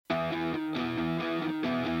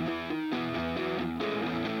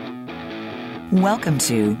Welcome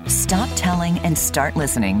to Stop Telling and Start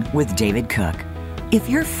Listening with David Cook. If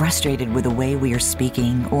you're frustrated with the way we are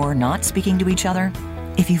speaking or not speaking to each other,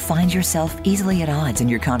 if you find yourself easily at odds in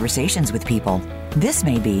your conversations with people, this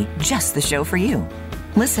may be just the show for you.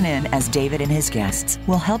 Listen in as David and his guests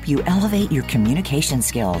will help you elevate your communication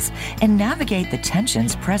skills and navigate the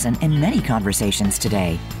tensions present in many conversations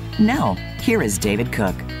today. Now, here is David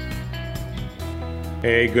Cook.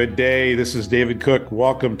 Hey, good day. This is David Cook.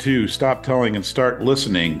 Welcome to Stop Telling and Start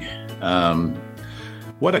Listening.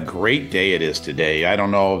 What a great day it is today. I don't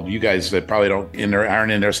know, you guys that probably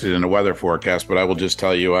aren't interested in the weather forecast, but I will just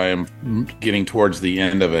tell you I am getting towards the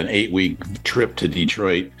end of an 8-week trip to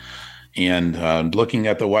Detroit and looking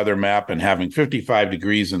at the weather map and having 55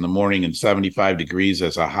 degrees in the morning and 75 degrees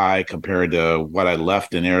as a high compared to what I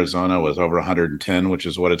left in Arizona was over 110, which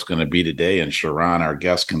is what it's going to be today. And ShaRon, our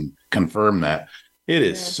guest, can confirm that. It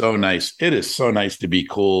is so nice. It is so nice to be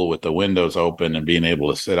cool with the windows open and being able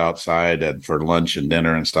to sit outside and for lunch and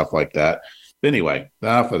dinner and stuff like that. Anyway,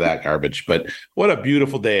 enough of that garbage. But what a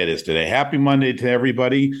beautiful day it is today. Happy Monday to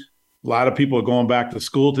everybody. A lot of people are going back to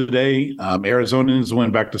school today. Arizonans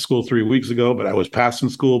went back to school 3 weeks ago, but I was passing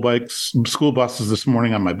school buses this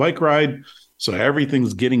morning on my bike ride. So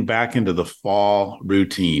everything's getting back into the fall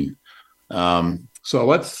routine. So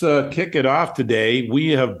let's kick it off today. We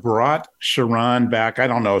have brought ShaRon back. I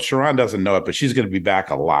don't know. ShaRon doesn't know it, but she's going to be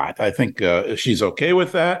back a lot. I think she's okay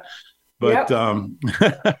with that. But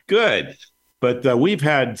good. But we've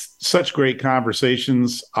had such great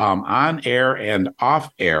conversations on air and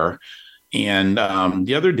off air. And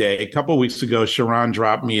the other day, a couple of weeks ago, ShaRon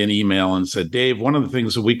dropped me an email and said, Dave, one of the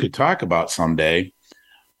things that we could talk about someday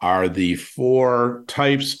are the 4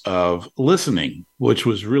 types of listening, which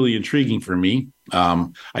was really intriguing for me.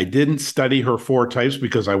 I didn't study her 4 types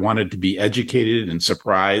because I wanted to be educated and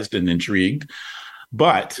surprised and intrigued.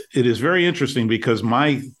 But it is very interesting because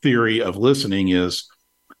my theory of listening is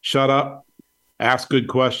shut up, ask good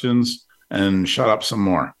questions, and shut up some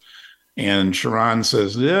more. And ShaRon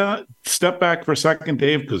says, yeah, step back for a second,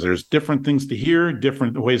 Dave, because there's different things to hear,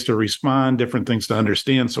 different ways to respond, different things to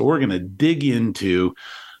understand. So we're going to dig into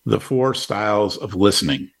the 4 styles of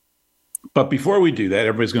listening. But before we do that,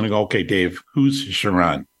 everybody's going to go, okay, Dave, who's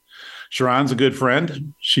ShaRon? ShaRon's a good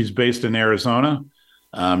friend. She's based in Arizona.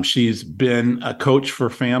 She's been a coach for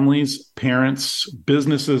families, parents,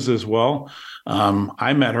 businesses as well.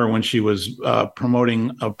 I met her when she was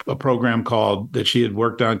promoting a program that she had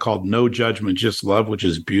worked on called No Judgment, Just Love, which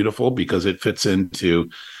is beautiful because it fits into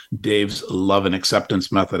Dave's love and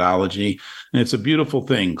acceptance methodology. And it's a beautiful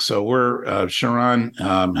thing. So ShaRon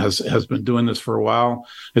has been doing this for a while.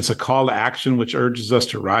 It's a call to action, which urges us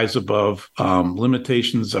to rise above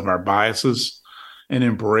limitations of our biases and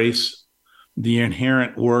embrace the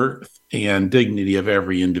inherent worth and dignity of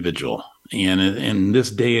every individual. And in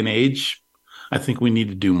this day and age, I think we need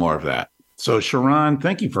to do more of that. So ShaRon,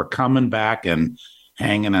 thank you for coming back and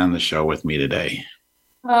hanging on the show with me today.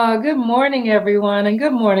 Good morning, everyone, and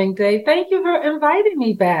good morning, Dave. Thank you for inviting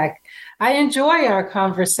me back. I enjoy our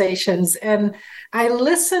conversations, and I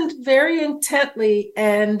listened very intently,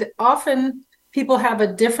 and often people have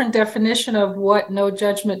a different definition of what no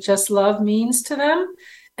judgment, just love means to them.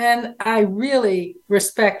 And I really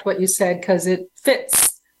respect what you said because it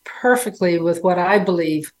fits perfectly with what I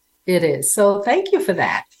believe it is. So thank you for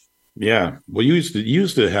that. Yeah. Well, you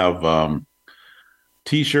used to have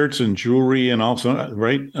T-shirts and jewelry and also,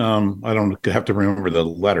 right? I don't have to remember the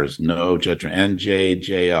letters. No judgment.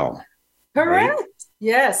 NJJL. Correct. Right?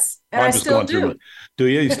 Yes. And I still do. Do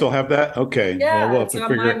you? You still have that? Okay. Yeah, well, it's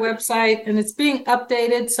on my website and it's being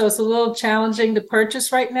updated. So it's a little challenging to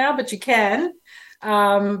purchase right now, but you can.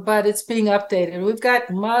 But it's being updated. We've got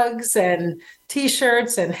mugs and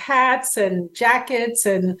T-shirts and hats and jackets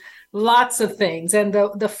and lots of things. And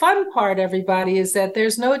the fun part, everybody, is that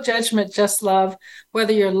there's no judgment, just love,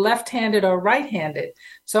 whether you're left-handed or right-handed.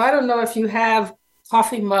 So I don't know if you have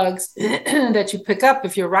coffee mugs that you pick up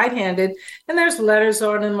if you're right-handed, and there's letters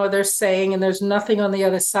on them or they're saying, and there's nothing on the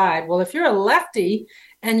other side. Well, if you're a lefty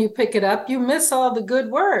and you pick it up, you miss all the good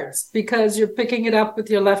words because you're picking it up with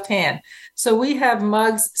your left hand. So we have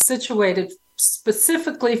mugs situated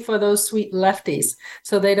specifically for those sweet lefties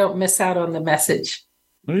so they don't miss out on the message.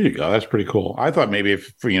 There you go. That's pretty cool. I thought maybe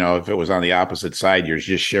if it was on the opposite side, you're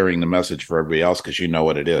just sharing the message for everybody else because you know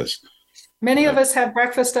what it is. Many of us have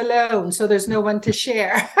breakfast alone, so there's no one to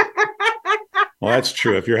share. Well, that's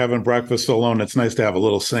true. If you're having breakfast alone, it's nice to have a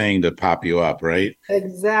little saying to pop you up, right?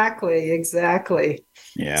 Exactly.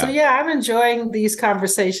 Yeah. So I'm enjoying these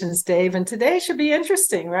conversations, Dave, and today should be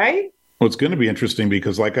interesting, right? Well, it's going to be interesting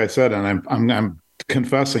because, like I said, and I'm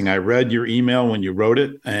confessing, I read your email when you wrote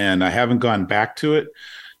it, and I haven't gone back to it.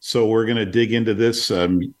 So we're going to dig into this.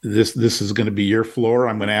 This is going to be your floor.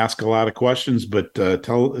 I'm going to ask a lot of questions, but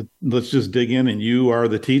let's just dig in. And you are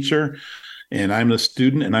the teacher, and I'm the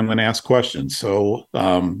student, and I'm going to ask questions. So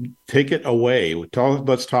take it away.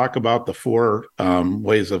 Let's talk about the four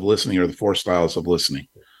ways of listening, or the four styles of listening.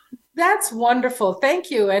 That's wonderful. Thank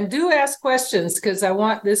you. And do ask questions, because I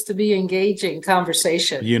want this to be engaging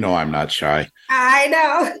conversation. You know, I'm not shy. I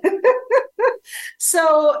know.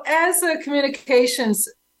 So as a communications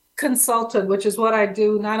consultant, which is what I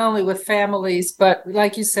do, not only with families, but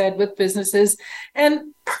like you said, with businesses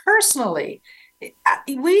and personally,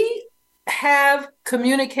 we have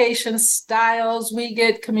communication styles. We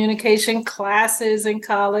get communication classes in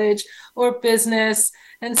college or business.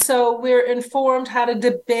 And so we're informed how to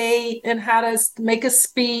debate and how to make a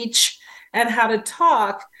speech and how to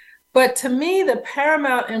talk. But to me, the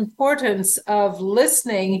paramount importance of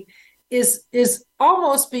listening is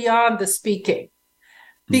almost beyond the speaking.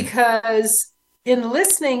 Because in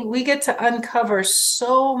listening, we get to uncover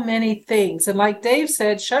so many things. And like Dave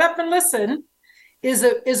said, shut up and listen is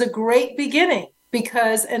a great beginning,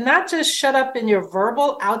 because, and not just shut up in your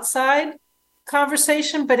verbal outside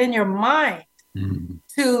conversation, but in your mind,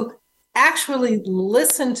 to actually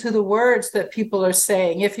listen to the words that people are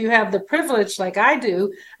saying. If you have the privilege, like I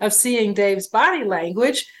do, of seeing Dave's body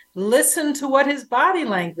language, listen to what his body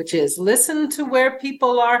language is. Listen to where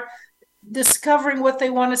people are discovering what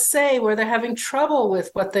they want to say, where they're having trouble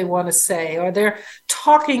with what they want to say, or they're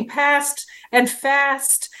talking past and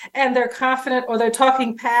fast and they're confident, or they're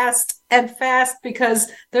talking past and fast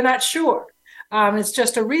because they're not sure. It's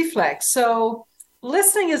just a reflex. So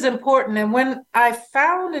listening is important. And when I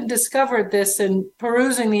found and discovered this in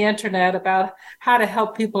perusing the internet about how to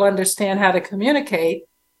help people understand how to communicate,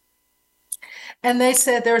 and they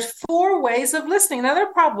said there's 4 ways of listening. Now, there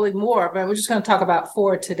are probably more, but we're just going to talk about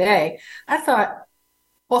 4 today. I thought,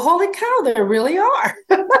 well, holy cow, there really are.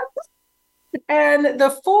 And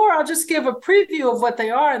the 4, I'll just give a preview of what they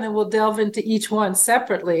are, and then we'll delve into each one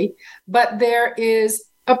separately. But there is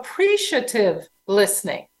appreciative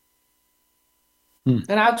listening.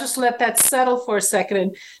 And I'll just let that settle for a second,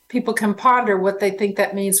 and people can ponder what they think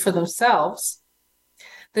that means for themselves.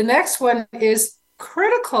 The next one is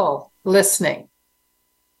critical listening.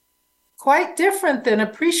 Quite different than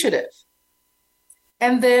appreciative.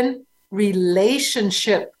 And then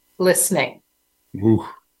relationship listening. Ooh.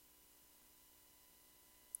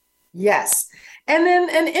 Yes. And then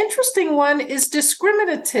an interesting one is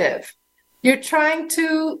discriminative. You're trying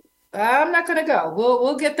to, I'm not going to go.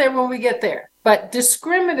 We'll get there when we get there. But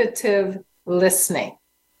discriminative listening.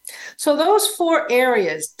 So those 4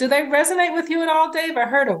 areas, do they resonate with you at all, Dave? I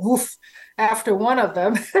heard a woof after one of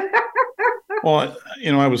them. Well,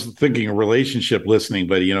 I was thinking of relationship listening,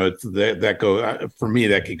 but for me,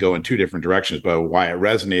 that could go in 2 different directions. But why it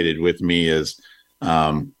resonated with me is,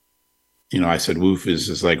 I said woof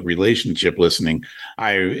is like relationship listening.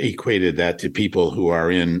 I equated that to people who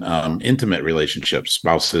are in intimate relationships,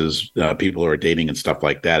 spouses, people who are dating and stuff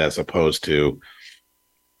like that, as opposed to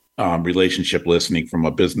relationship listening from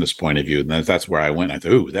a business point of view. And that's where I went. I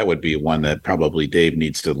thought, ooh, that would be one that probably Dave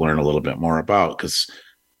needs to learn a little bit more about, because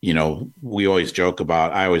I always joke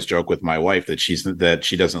with my wife that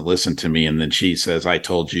she doesn't listen to me. And then she says, I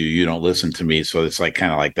told you, you don't listen to me. So it's like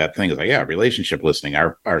kind of like that thing. It's like, yeah, relationship listening.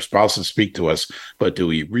 Our spouses speak to us, but do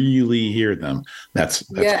we really hear them? That's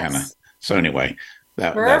Yes. kind of, so anyway.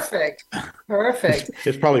 Perfect.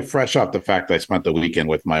 It's probably fresh off the fact that I spent the weekend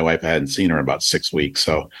with my wife. I hadn't seen her in about 6 weeks.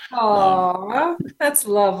 So. Oh, that's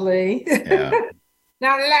lovely. Yeah.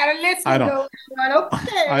 Now let's go.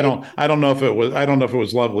 Okay. I don't know if it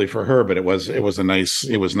was lovely for her, but it was nice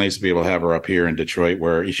to be able to have her up here in Detroit,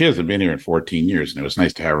 where she hasn't been here in 14 years, and it was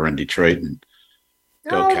nice to have her in Detroit and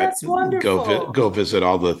that's wonderful. go visit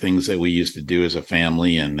all the things that we used to do as a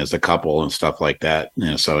family and as a couple and stuff like that.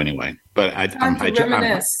 So anyway, but I'm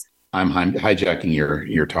hijacking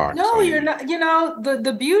your talk. No, you're not.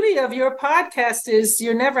 The beauty of your podcast is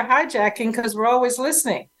you're never hijacking, because we're always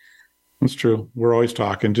listening. That's true. We're always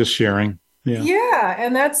talking, just sharing. Yeah,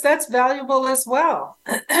 and that's valuable as well.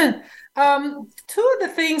 2 of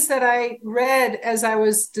the things that I read as I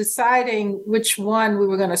was deciding which one we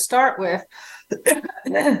were going to start with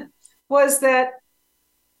was that,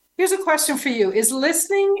 here's a question for you. Is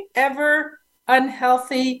listening ever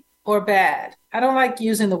unhealthy or bad? I don't like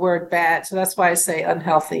using the word bad, so that's why I say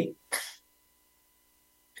unhealthy.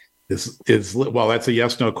 Well, that's a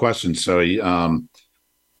yes/no question. So I'm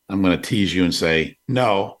going to tease you and say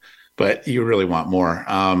no, but you really want more.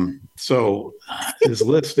 So is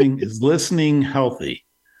listening healthy?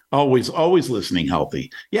 Always listening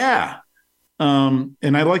healthy. Yeah. And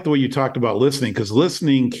I like the way you talked about listening, because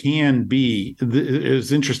listening can be,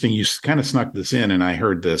 it's interesting. You kind of snuck this in and I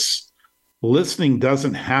heard this. Listening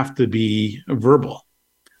doesn't have to be verbal.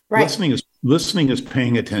 Right. Listening is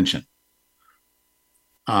paying attention.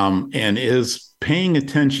 And is paying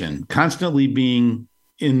attention, constantly being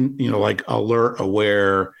in, like alert,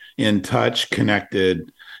 aware, in touch,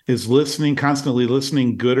 connected. Is listening, constantly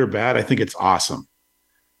listening, good or bad? I think it's awesome,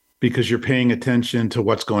 because you're paying attention to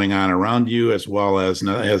what's going on around you, as well as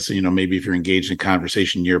maybe if you're engaged in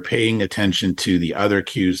conversation, you're paying attention to the other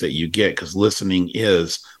cues that you get, because listening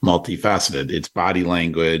is multifaceted. It's body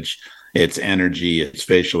language, it's energy, it's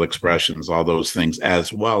facial expressions, all those things,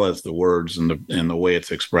 as well as the words and the way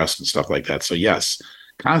it's expressed and stuff like that. So yes,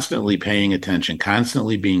 constantly paying attention,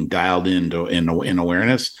 constantly being dialed in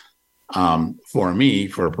awareness. For me,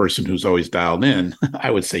 for a person who's always dialed in,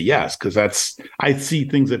 I would say yes, because I see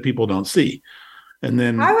things that people don't see. And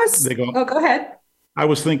then they go, oh, go ahead. I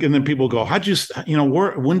was thinking, then people go,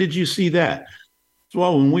 when did you see that?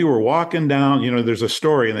 Well, when we were walking down, there's a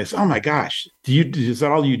story, and they say, oh my gosh, is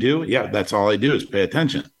that all you do? Yeah, that's all I do is pay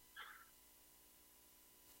attention.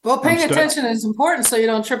 Well, paying attention is important so you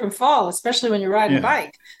don't trip and fall, especially when you're riding a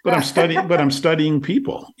bike. But I'm studying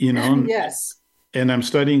people, Yes. And I'm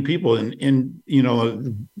studying people, and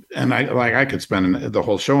I could spend the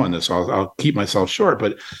whole show on this. So I'll keep myself short,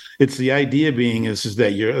 but it's the idea being is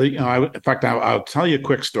that you're, in fact, I'll tell you a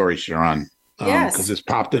quick story, ShaRon, because this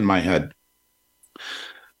popped in my head.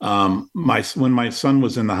 When my son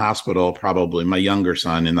was in the hospital, probably my younger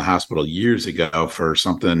son in the hospital years ago for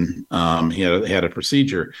something, he had a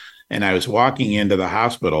procedure, and I was walking into the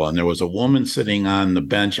hospital, and there was a woman sitting on the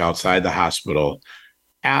bench outside the hospital,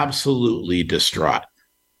 absolutely distraught.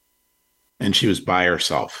 And she was by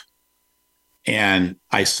herself. And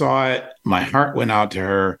I saw it, my heart went out to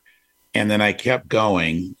her, and then I kept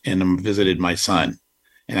going and visited my son.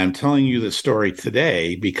 And I'm telling you the story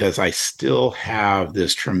today because I still have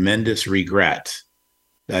this tremendous regret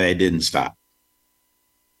that I didn't stop.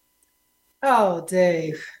 Oh,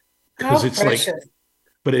 Dave. Because it's precious.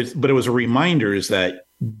 But it was a reminder is that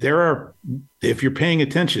if you're paying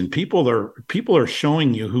attention, people are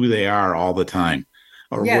showing you who they are all the time,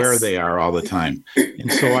 or where they are all the time.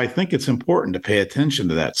 And so I think it's important to pay attention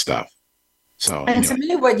to that stuff. So, and to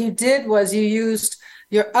me, what you did was you used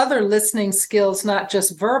your other listening skills, not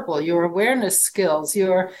just verbal, your awareness skills,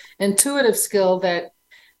 your intuitive skill that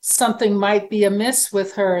something might be amiss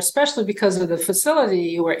with her, especially because of the facility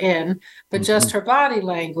you were in, but just her body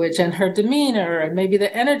language and her demeanor and maybe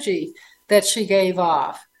the energy that she gave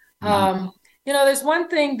off. There's one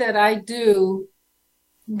thing that I do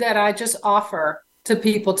that I just offer to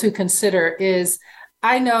people to consider is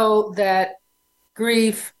I know that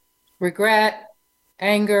grief, regret,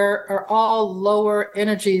 anger are all lower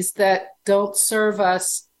energies that don't serve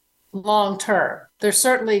us long term. They're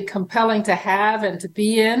certainly compelling to have and to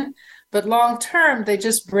be in, but long term, they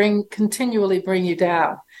just continually bring you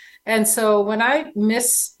down. And so when I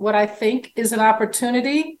miss what I think is an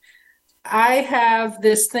opportunity, I have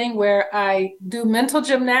this thing where I do mental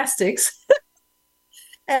gymnastics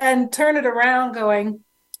and turn it around going,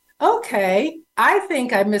 okay, I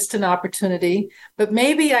think I missed an opportunity, but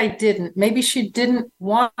maybe I didn't. Maybe she didn't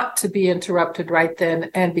want to be interrupted right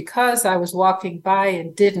then. And because I was walking by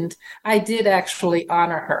and didn't, I did actually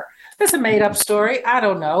honor her. It's a made-up story. I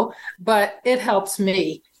don't know, but it helps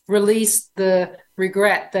me release the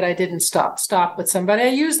regret that I didn't stop with somebody. I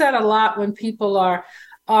use that a lot when people are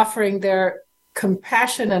offering their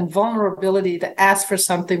compassion and vulnerability to ask for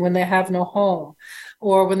something when they have no home,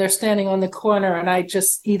 or when they're standing on the corner and I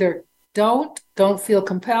just either don't feel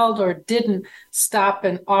compelled or didn't stop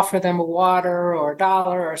and offer them a water or a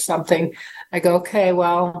dollar or something. I go, okay,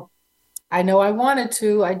 well, I know I wanted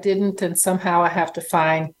to, I didn't, and somehow I have to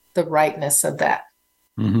find the rightness of that.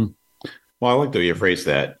 Mm-hmm. Well, I like the way you phrase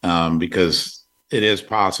that, because it is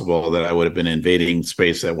possible that I would have been invading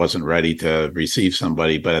space that wasn't ready to receive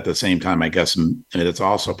somebody. But at the same time, I guess it's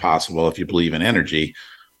also possible, if you believe in energy,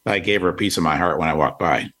 I gave her a piece of my heart when I walked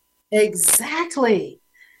by. Exactly.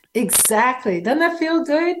 Doesn't that feel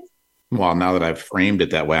good? Well, now that I've framed it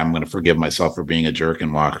that way, I'm going to forgive myself for being a jerk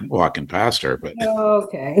and walking past her. But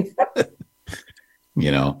okay.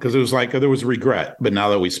 Because it was like there was regret. But now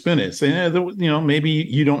that we spin it, saying, maybe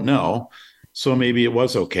you don't know. So maybe it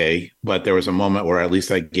was okay. But there was a moment where at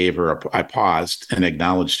least I gave her, I paused and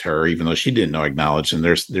acknowledged her, even though she didn't know acknowledged. And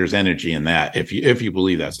there's energy in that if you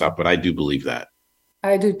believe that stuff. But I do believe that.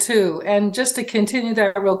 I do too. And just to continue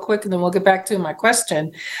that real quick, and then we'll get back to my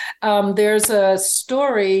question. There's a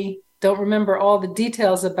story don't remember all the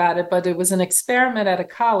details about it, but it was an experiment at a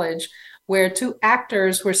college where two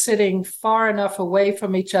actors were sitting far enough away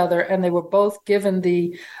from each other, and they were both given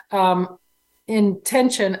the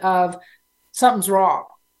intention of something's wrong,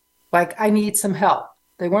 like I need some help.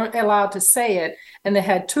 They weren't allowed to say it, and they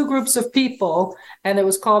had two groups of people, and it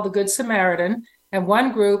was called the Good Samaritan. And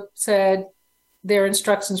one group said their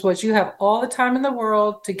instructions was, you have all the time in the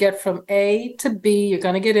world to get from A to B. You're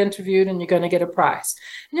going to get interviewed and you're going to get a prize.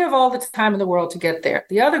 And you have all the time in the world to get there.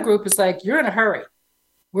 The other group is like, you're in a hurry.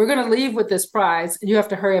 We're going to leave with this prize, and you have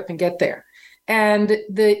to hurry up and get there. And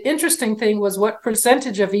the interesting thing was, what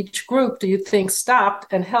percentage of each group do you think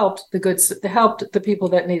stopped and helped the people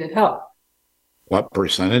that needed help? What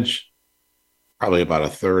percentage? Probably about a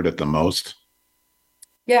third at the most.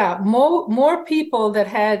 Yeah, more people that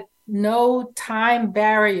had no time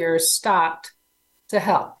barrier stopped to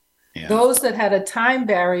help. Yeah. Those that had a time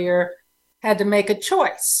barrier had to make a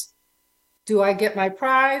choice. Do I get my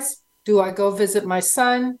prize? Do I go visit my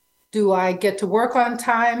son? Do I get to work on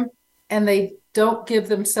time? And they don't give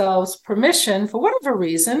themselves permission, for whatever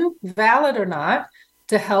reason, valid or not,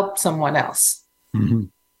 to help someone else. Mm-hmm.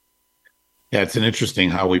 Yeah, it's an interesting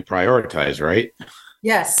how we prioritize, right?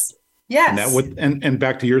 Yes. Yes. And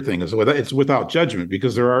back to your thing, it's without judgment,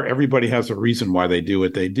 because everybody has a reason why they do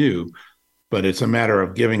what they do, but it's a matter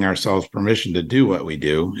of giving ourselves permission to do what we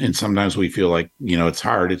do. And sometimes we feel like, it's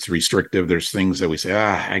hard, it's restrictive. There's things that we say,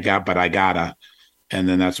 I gotta, and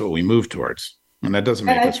then that's what we move towards. And that doesn't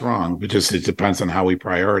make us wrong, but it depends on how we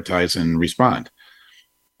prioritize and respond.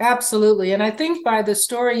 Absolutely. And I think by the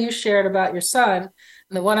story you shared about your son,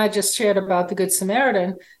 and the one I just shared about the Good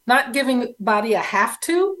Samaritan, not giving body a have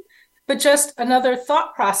to, but just another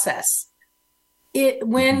thought process.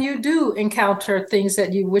 When you do encounter things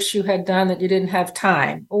that you wish you had done that you didn't have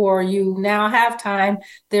time, or you now have time,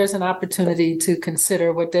 there's an opportunity to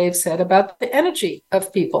consider what Dave said about the energy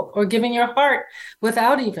of people, or giving your heart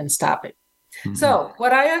without even stopping. Mm-hmm. So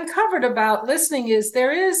what I uncovered about listening is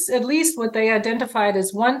there is at least what they identified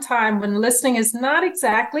as one time when listening is not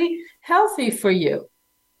exactly healthy for you.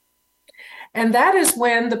 And that is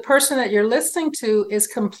when the person that you're listening to is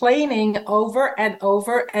complaining over and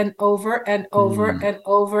over and over and over and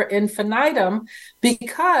over infinitum,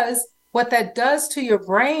 because what that does to your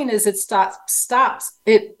brain is it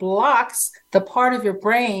it blocks the part of your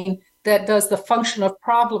brain that does the function of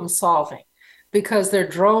problem solving, because they're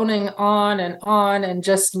droning on and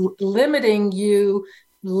just limiting you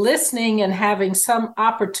listening and having some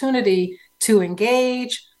opportunity to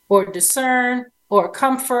engage or discern or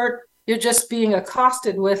comfort. You're just being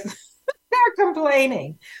accosted with their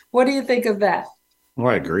complaining. What do you think of that?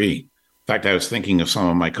 Well, I agree. In fact, I was thinking of some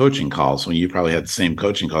of my coaching calls, when you probably had the same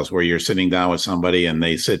coaching calls, where you're sitting down with somebody and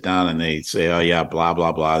they sit down and they say, oh yeah, blah,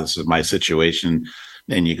 blah, blah, this is my situation.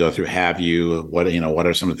 Then you go through, what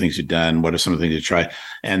are some of the things you've done? What are some of the things you try?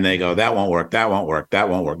 And they go, that won't work. That won't work. That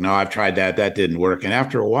won't work. No, I've tried that. That didn't work. And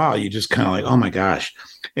after a while, you just kind of like, oh my gosh.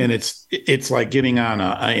 And it's like getting on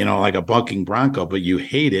like a bucking bronco, but you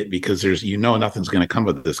hate it because nothing's going to come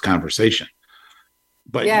of this conversation.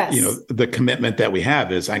 But yes. The commitment that we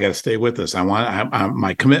have is, I got to stay with this.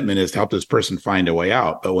 My commitment is to help this person find a way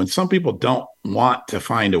out. But when some people don't want to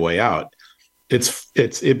find a way out,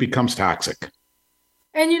 it becomes toxic.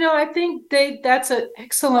 And, I think that's an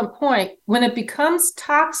excellent point. When it becomes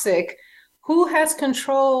toxic, who has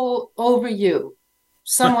control over you?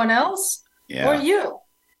 Someone else or you?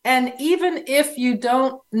 And even if you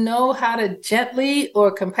don't know how to gently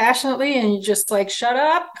or compassionately, and you just like, shut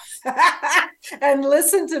up and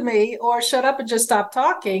listen to me, or shut up and just stop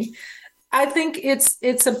talking, I think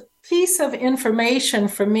it's a piece of information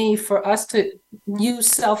for me, for us to use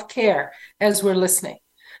self-care as we're listening.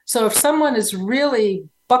 So if someone is really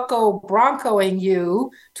broncoing you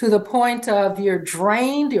to the point of you're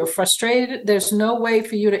drained, you're frustrated, there's no way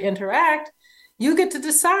for you to interact, you get to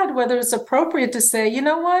decide whether it's appropriate to say, you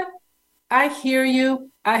know what, I hear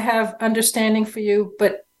you, I have understanding for you,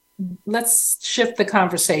 but let's shift the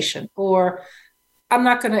conversation, or I'm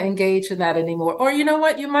not going to engage in that anymore. Or you know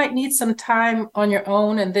what, you might need some time on your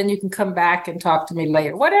own, and then you can come back and talk to me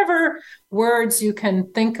later. Whatever words you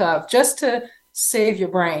can think of, just to save your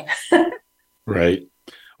brain. Right.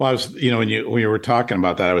 Well, I was, when you were talking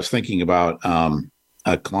about that, I was thinking about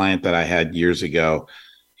a client that I had years ago,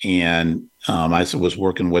 and I was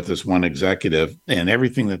working with this one executive, and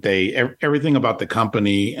everything about the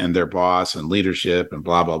company and their boss and leadership and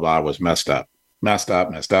blah, blah, blah was messed up.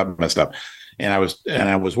 And I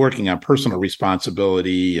was working on personal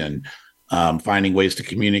responsibility and finding ways to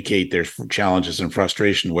communicate their challenges and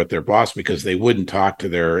frustration with their boss because they wouldn't talk to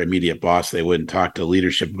their immediate boss. They wouldn't talk to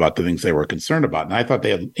leadership about the things they were concerned about. And I thought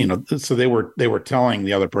they had, so they were telling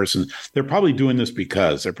the other person, they're probably doing this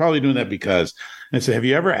because they're probably doing that because. And I said, have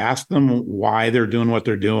you ever asked them why they're doing what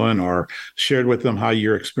they're doing or shared with them how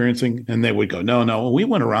you're experiencing? And they would go, no, we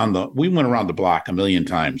went around the block a million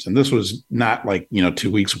times. And this was not like,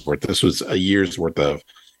 2 weeks worth. This was a year's worth of,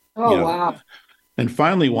 wow. And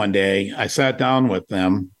finally, one day I sat down with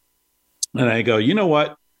them and I go, you know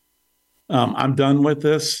what? I'm done with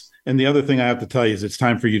this. And the other thing I have to tell you is it's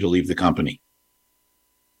time for you to leave the company.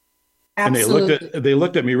 Absolutely. And they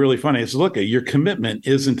looked at me really funny. I said, look, your commitment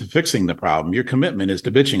isn't to fixing the problem. Your commitment is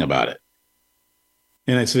to bitching about it.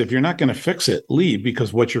 And I said, if you're not going to fix it, leave,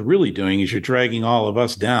 because what you're really doing is you're dragging all of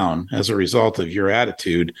us down as a result of your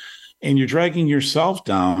attitude, and you're dragging yourself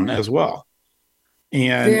down as well.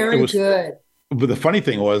 And very good. But the funny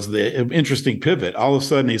thing was the interesting pivot. All of a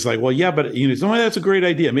sudden, he's like, well, yeah, but that's a great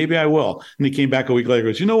idea. Maybe I will. And he came back a week later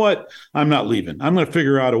and goes, you know what? I'm not leaving. I'm going to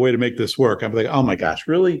figure out a way to make this work. I'm like, oh, my gosh,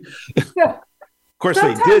 really? Yeah. Of course,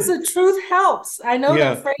 sometimes they did. The truth helps. I know.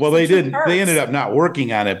 Yeah. Well, they did. They ended up not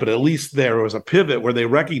working on it, but at least there was a pivot where they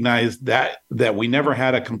recognized that we never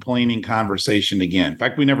had a complaining conversation again. In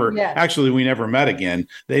fact, we never met again.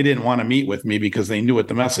 They didn't want to meet with me because they knew what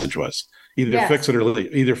the message was: either fix it or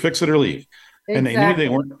leave. Either fix it or leave. Exactly. And they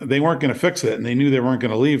knew they weren't going to fix it, and they knew they weren't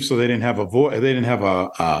going to leave, so they didn't have a voice. They didn't have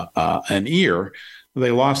an ear.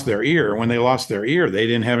 They lost their ear. When they lost their ear, they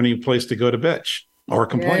didn't have any place to go to bitch or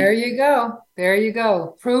complain. There you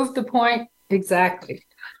go. Prove the point exactly.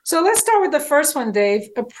 So let's start with the first one, Dave.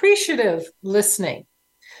 Appreciative listening.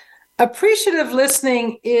 Appreciative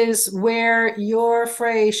listening is where your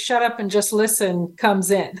phrase "shut up and just listen"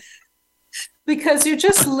 comes in, because you're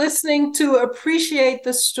just listening to appreciate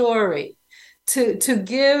the story. To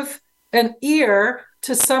give an ear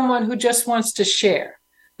to someone who just wants to share.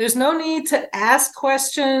 There's no need to ask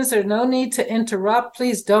questions. There's no need to interrupt.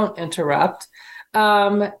 Please don't interrupt.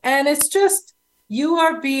 And it's just, you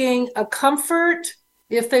are being a comfort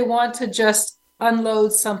if they want to just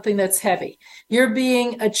unload something that's heavy. You're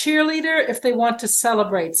being a cheerleader if they want to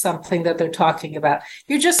celebrate something that they're talking about.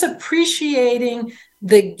 You're just appreciating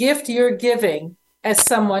the gift you're giving as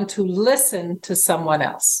someone to listen to someone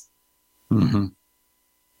else. Mm-hmm.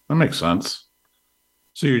 That makes sense.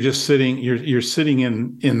 So you're just sitting, you're sitting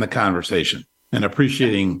in the conversation and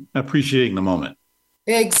appreciating the moment.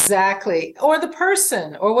 Exactly. Or the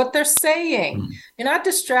person or what they're saying. Mm-hmm. You're not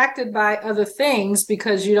distracted by other things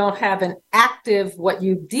because you don't have what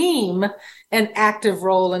you deem an active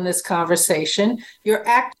role in this conversation. Your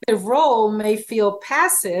active role may feel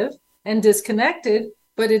passive and disconnected,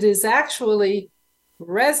 but it is actually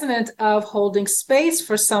resonant of holding space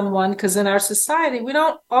for someone, because in our society we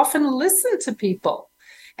don't often listen to people,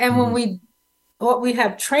 and when we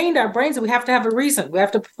have trained our brains that we have to have a reason, we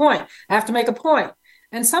have to I have to make a point,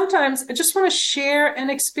 and sometimes I just want to share an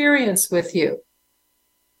experience with you,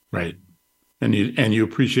 right? And you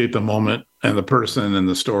appreciate the moment and the person and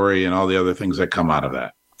the story and all the other things that come out of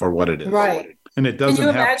that for what it is, right? And it doesn't. Can you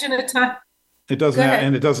imagine a time? It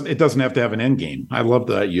doesn't it doesn't have to have an end game. I love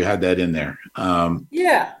that you had that in there.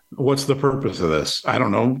 Yeah. What's the purpose of this? I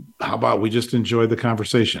don't know. How about we just enjoy the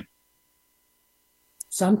conversation?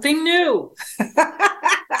 Something new.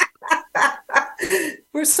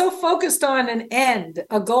 We're so focused on an end,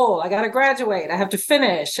 a goal. I got to graduate. I have to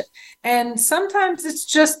finish. And sometimes it's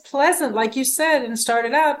just pleasant, like you said and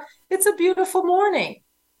started out. It's a beautiful morning.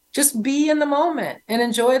 Just be in the moment and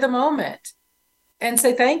enjoy the moment. And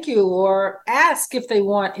say thank you, or ask if they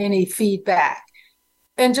want any feedback,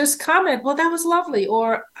 and just comment, well, that was lovely,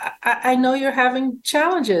 or I know you're having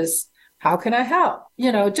challenges. How can I help?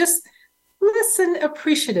 Just listen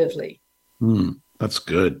appreciatively. That's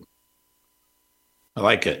good. I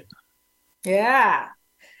like it. Yeah.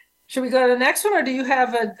 Should we go to the next one, or do you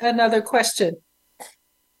have another question?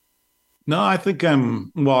 No, I think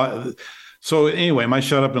so anyway, my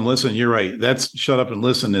shut up and listen, you're right. That's shut up and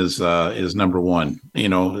listen is number one,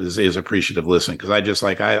 is appreciative listening. Cause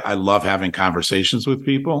I love having conversations with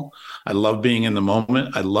people. I love being in the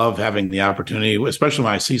moment. I love having the opportunity, especially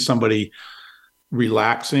when I see somebody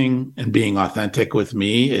relaxing and being authentic with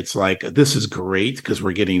me. It's like, this is great because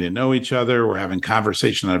we're getting to know each other. We're having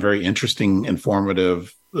conversation on a very interesting,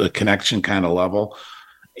 informative connection kind of level.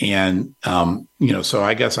 And, so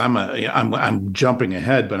I guess I'm jumping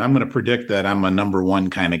ahead, but I'm going to predict that I'm a number one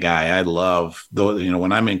kind of guy. I love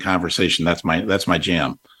when I'm in conversation, that's my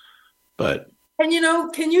jam. But,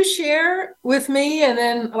 and can you share with me, and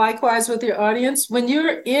then likewise with your audience, when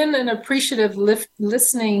you're in an appreciative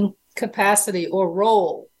listening capacity or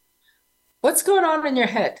role, What's going on in your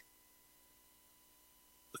head?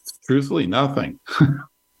 Truthfully, nothing.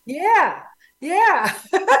 Yeah. Yeah.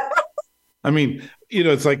 I mean,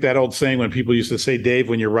 it's like that old saying when people used to say, Dave,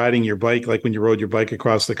 when you're riding your bike, like when you rode your bike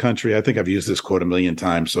across the country, I think I've used this quote a million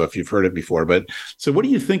times. So if you've heard it before, but so what do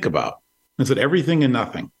you think about? I said, everything and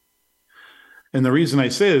nothing. And the reason I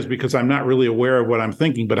say it is because I'm not really aware of what I'm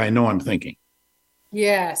thinking, but I know I'm thinking.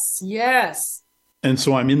 Yes. Yes. And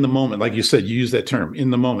so I'm in the moment. Like you said, you use that term,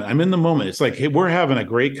 in the moment. I'm in the moment. It's like, hey, we're having a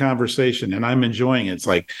great conversation and I'm enjoying it. It's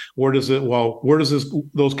like, where does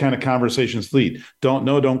those kind of conversations lead? Don't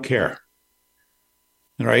know, don't care.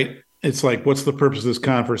 Right? It's like, what's the purpose of this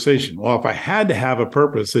conversation? Well, if I had to have a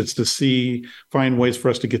purpose, it's to find ways for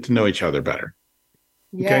us to get to know each other better.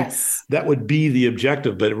 Yes. Okay? That would be the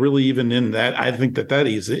objective. But really, even in that, I think that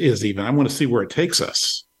is even, I want to see where it takes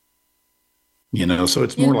us. So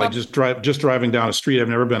it's more like just driving down a street I've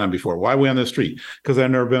never been on before. Why are we on this street? Because I've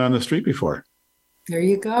never been on the street before. There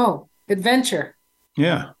you go. Adventure.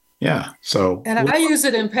 Yeah. Yeah. So, and I use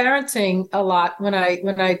it in parenting a lot when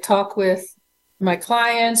I talk with my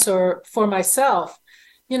clients or for myself.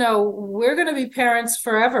 We're going to be parents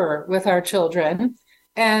forever with our children,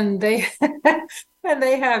 and they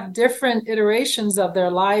have different iterations of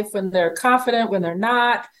their life when they're confident, when they're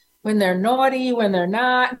not, when they're naughty, when they're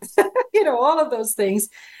not, all of those things.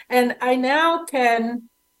 And I now can,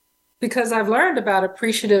 because I've learned about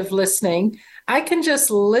appreciative listening, I can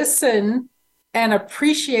just listen and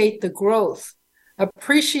appreciate the growth,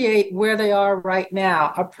 appreciate where they are right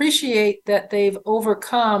now, appreciate that they've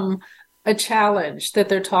overcome a challenge that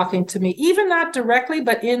they're talking to me, even not directly,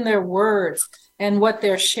 but in their words and what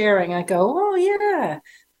they're sharing. I go, oh yeah,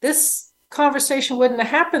 this conversation wouldn't have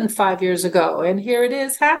happened 5 years ago, and here it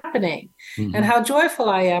is happening. Mm-hmm. And how joyful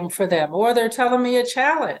I am for them. Or they're telling me a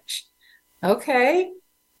challenge. Okay,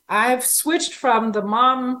 I've switched from the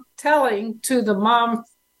mom telling to the mom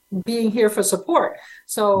being here for support.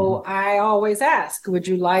 So I always ask, would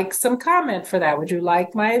you like some comment for that? Would you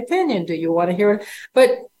like my opinion? Do you want to hear it?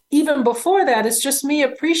 But even before that, it's just me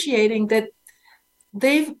appreciating that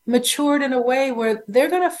they've matured in a way where they're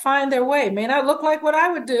going to find their way. It may not look like what I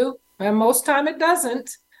would do, and most time it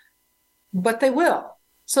doesn't, but they will.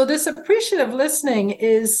 So this appreciative listening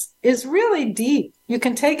is really deep. You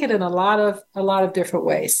can take it in a lot of different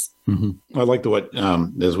ways. Mm-hmm. I like what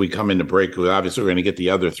as we come into break, obviously we're going to get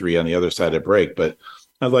the other three on the other side of break, but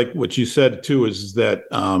I like what you said too, is that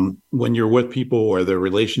when you're with people where the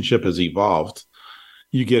relationship has evolved,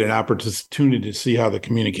 you get an opportunity to see how the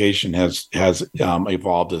communication has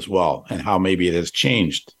evolved as well, and how maybe it has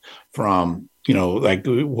changed from, like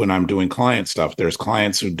when I'm doing client stuff, there's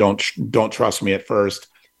clients who don't trust me at first.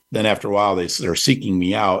 Then after a while, they're seeking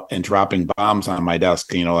me out and dropping bombs on my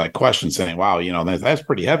desk, like questions saying, wow, that's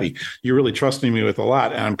pretty heavy. You're really trusting me with a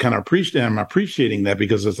lot. And I'm kind of appreciating that,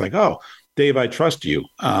 because it's like, oh, Dave, I trust you.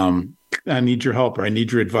 I need your help, or I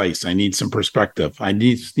need your advice. I need some perspective. I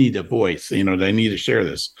need a voice, I need to share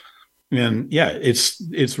this. And yeah,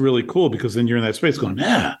 it's really cool, because then you're in that space going,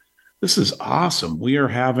 yeah, this is awesome. We're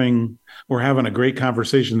having a great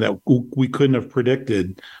conversation that we couldn't have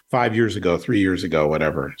predicted 5 years ago, 3 years ago,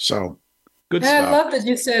 whatever. So good stuff. I love that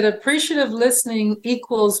you said appreciative listening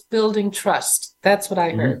equals building trust. That's what I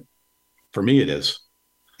heard. Mm-hmm. For me, it is.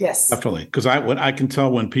 Yes, definitely. Because I can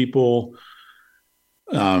tell when people,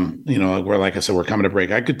 where, like I said, we're coming to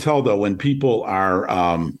break. I could tell though when people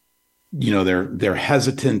are, they're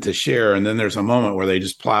hesitant to share, and then there's a moment where they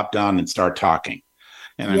just plop down and start talking.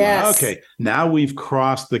 And I'm like, okay, now we've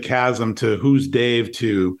crossed the chasm to who's Dave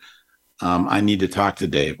to I need to talk to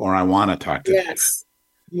Dave, or I want to talk to Dave.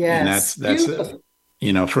 Yes. And that's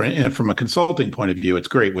from a consulting point of view, it's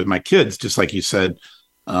great. With my kids, just like you said,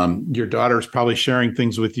 your daughter's probably sharing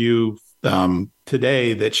things with you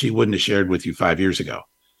today that she wouldn't have shared with you 5 years ago.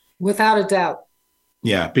 Without a doubt.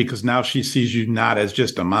 Yeah, because now she sees you not as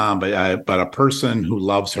just a mom, but a person who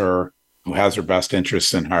loves her, who has her best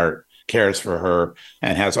interests in heart, cares for her,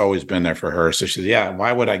 and has always been there for her. So she says, yeah,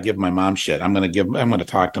 why would I give my mom shit? I'm going to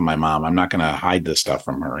talk to my mom. I'm not going to hide this stuff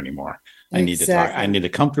from her anymore. I need to talk. I need to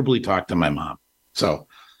comfortably talk to my mom. So,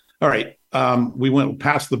 all right. We went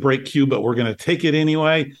past the break cue, but we're going to take it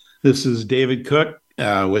anyway. This is David Cook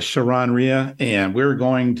with ShaRon Rea, and we're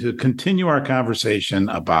going to continue our conversation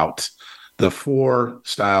about the 4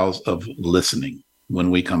 styles of listening when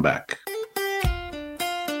we come back.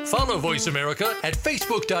 Follow Voice America at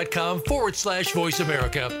facebook.com/Voice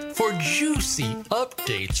America for juicy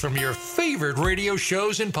updates from your favorite radio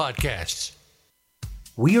shows and podcasts.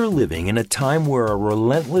 We are living in a time where a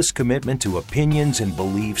relentless commitment to opinions and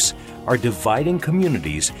beliefs are dividing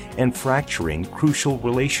communities and fracturing crucial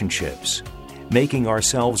relationships. Making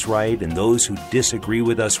ourselves right and those who disagree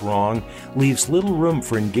with us wrong leaves little room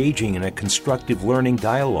for engaging in a constructive learning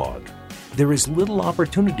dialogue. There is little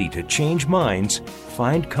opportunity to change minds,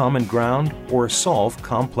 find common ground, or solve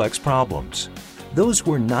complex problems. Those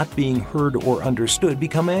who are not being heard or understood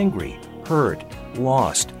become angry, hurt,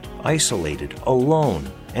 lost, isolated, alone,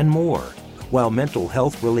 and more. While mental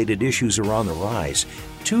health-related issues are on the rise,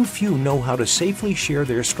 too few know how to safely share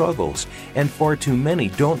their struggles, and far too many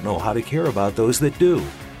don't know how to care about those that do.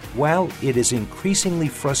 While it is increasingly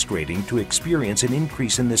frustrating to experience an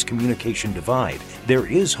increase in this communication divide, there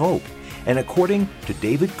is hope. And according to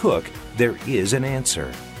David Cook, there is an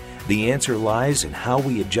answer. The answer lies in how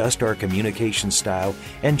we adjust our communication style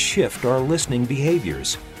and shift our listening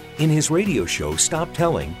behaviors. In his radio show, Stop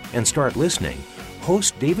Telling and Start Listening,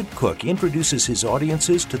 host David Cook introduces his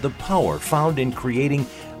audiences to the power found in creating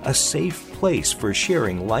a safe place for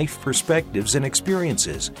sharing life perspectives and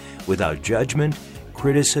experiences without judgment,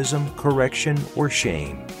 criticism, correction, or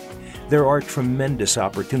shame. There are tremendous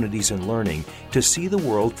opportunities in learning to see the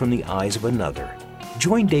world from the eyes of another.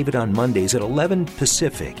 Join David on Mondays at 11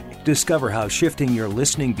 Pacific. Discover how shifting your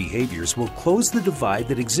listening behaviors will close the divide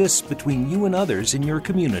that exists between you and others in your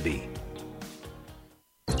community.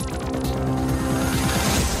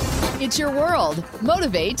 It's your world.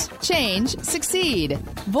 Motivate, change, succeed.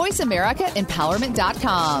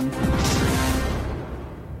 VoiceAmericaEmpowerment.com.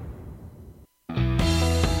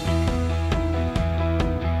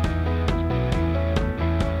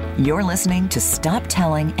 You're listening to Stop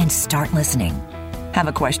Telling and Start Listening. Have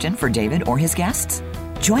a question for David or his guests?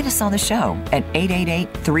 Join us on the show at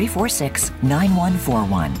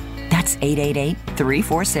 888-346-9141. That's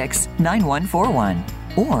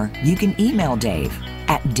 888-346-9141. Or you can email Dave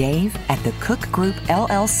at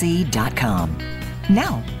dave@thecookgroupllc.com.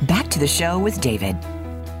 Now, back to the show with David.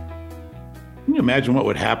 Can you imagine what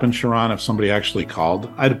would happen, ShaRon, if somebody actually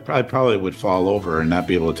called? I probably would fall over and not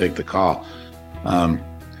be able to take the call.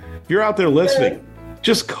 If you're out there listening,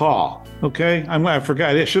 just call, okay? I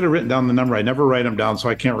forgot. I should have written down the number. I never write them down, so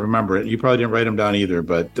I can't remember it. You probably didn't write them down either.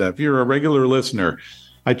 But if you're a regular listener,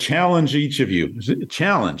 I challenge each of you.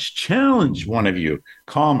 Challenge one of you.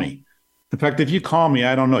 Call me. In fact, if you call me,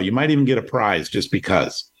 I don't know. You might even get a prize just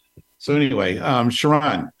because. So anyway,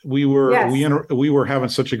 ShaRon, we were having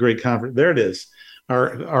such a great conference. There it is.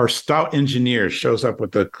 Our stout engineer shows up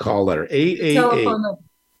with the call letter 888.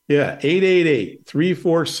 Yeah,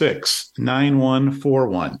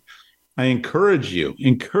 888-346-9141. I encourage you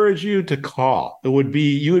to call. You would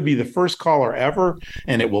be the first caller ever,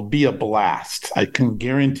 and it will be a blast. I can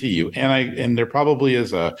guarantee you. And there probably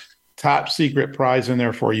is a top secret prize in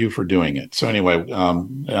there for you for doing it. So anyway,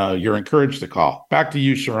 you're encouraged to call. Back to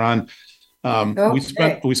you, ShaRon.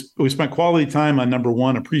 Okay. We spent quality time on number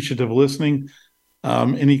one, appreciative listening.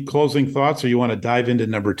 Any closing thoughts, or you want to dive into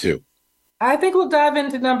number two? I think we'll dive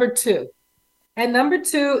into number two. And number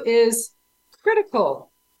two is critical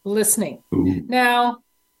listening. Ooh. Now,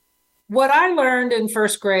 what I learned in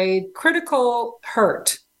first grade, critical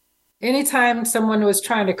hurt. Anytime someone was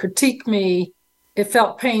trying to critique me, it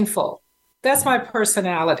felt painful. That's my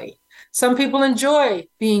personality. Some people enjoy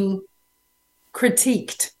being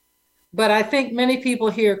critiqued, but I think many people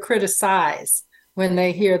hear criticize when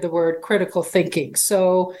they hear the word critical thinking.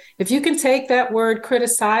 So if you can take that word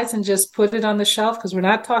criticize and just put it on the shelf, because we're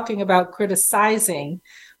not talking about criticizing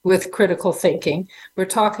with critical thinking, we're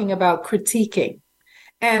talking about critiquing.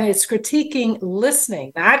 And it's critiquing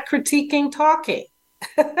listening, not critiquing talking.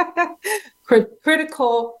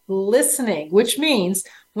 Critical listening, which means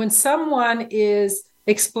when someone is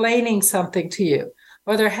explaining something to you,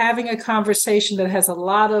 or they're having a conversation that has a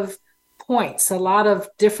lot of points, a lot of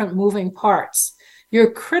different moving parts,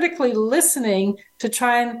 you're critically listening to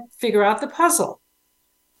try and figure out the puzzle.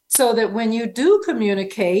 So that when you do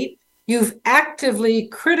communicate, you've actively,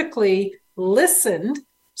 critically listened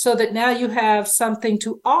so that now you have something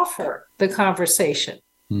to offer the conversation.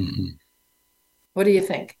 Mm-hmm. What do you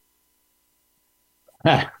think?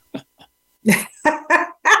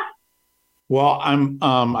 Well,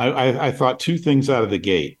 I thought two things out of the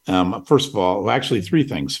gate. First of all, actually three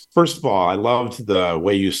things. First of all, I loved the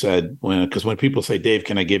way you said, because when people say, Dave,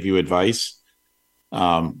 can I give you advice?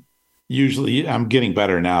 Usually, I'm getting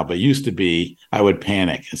better now, but used to be, I would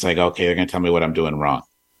panic. It's like, okay, they're going to tell me what I'm doing wrong.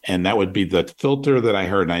 And that would be the filter that I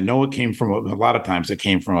heard. And I know it came from, a lot of times it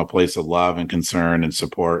came from a place of love and concern and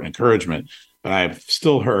support and encouragement. But I've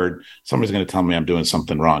still heard somebody's going to tell me I'm doing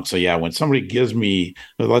something wrong. So yeah, when somebody gives me,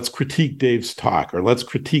 let's critique Dave's talk, or let's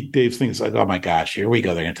critique Dave's things, like, oh my gosh, here we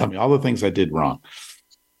go. They're going to tell me all the things I did wrong.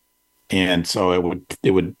 And so I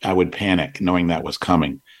would panic knowing that was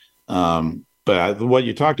coming. But what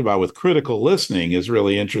you talked about with critical listening is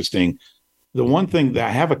really interesting. The one thing that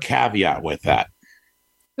I have a caveat with that,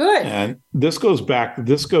 Good. and this goes back to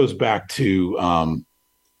the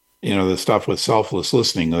stuff with selfless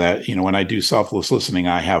listening, that, when I do selfless listening,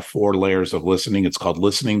 I have 4 layers of listening. It's called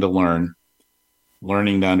listening to learn,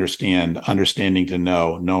 learning to understand, understanding to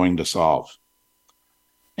know, knowing to solve.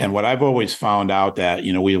 And what I've always found out that,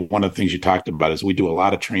 one of the things you talked about is we do a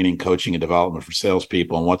lot of training, coaching, and development for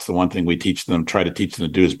salespeople. And what's the one thing we try to teach them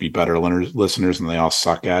to do is be better listeners, and they all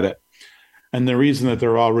suck at it. And the reason that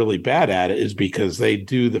they're all really bad at it is because they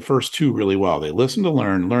do the first 2 really well. They listen to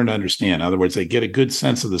learn to understand. In other words, they get a good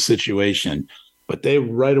sense of the situation, but they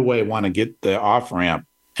right away want to get the off ramp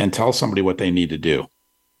and tell somebody what they need to do.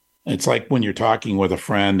 It's like when you're talking with a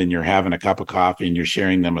friend and you're having a cup of coffee and you're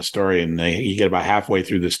sharing them a story, and you get about halfway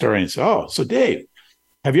through the story and say, "Oh, so Dave,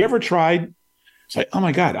 have you ever tried?" It's like, "Oh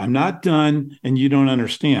my God, I'm not done and you don't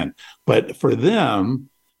understand." But for them,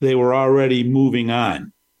 they were already moving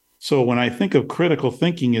on. So when I think of critical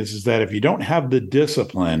thinking is that if you don't have the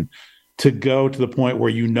discipline to go to the point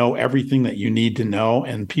where you know everything that you need to know,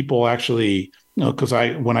 and people actually, because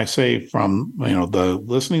when I say from, the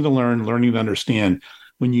listening to learn, learning to understand,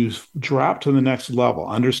 when you drop to the next level,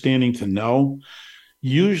 understanding to know,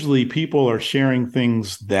 usually people are sharing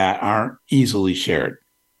things that aren't easily shared.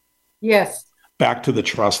 Yes. Back to the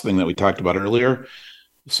trust thing that we talked about earlier.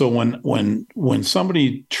 So when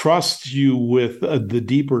somebody trusts you with the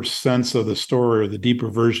deeper sense of the story, or the deeper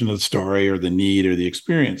version of the story, or the need, or the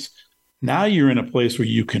experience, now you're in a place where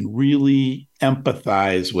you can really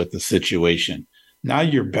empathize with the situation. Now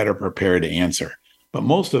you're better prepared to answer. But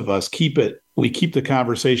most of us keep the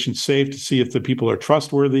conversation safe to see if the people are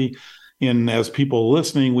trustworthy. And as people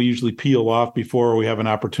listening, we usually peel off before we have an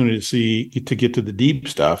opportunity to get to the deep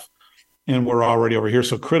stuff. And we're already over here.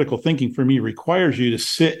 So critical thinking for me requires you to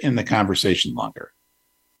sit in the conversation longer.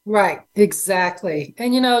 Right, exactly.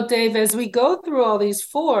 And Dave, as we go through all these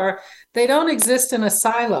 4, they don't exist in a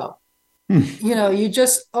silo. You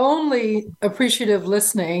just only appreciative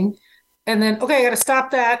listening, and then, okay, I got to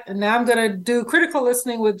stop that. And now I'm going to do critical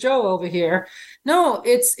listening with Joe over here. No,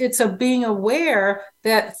 it's a being aware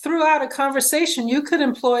that throughout a conversation, you could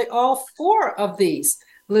employ all 4 of these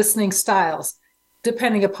listening styles,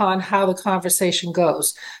 depending upon how the conversation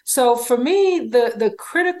goes. So for me, the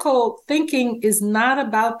critical thinking is not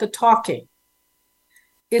about the talking.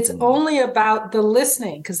 It's only about the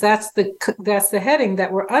listening, because that's the heading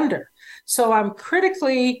that we're under. So I'm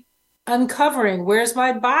critically uncovering, where's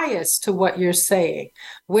my bias to what you're saying?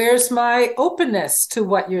 Where's my openness to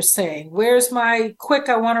what you're saying? Where's my quick,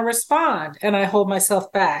 I want to respond, and I hold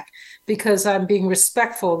myself back because I'm being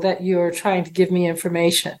respectful that you're trying to give me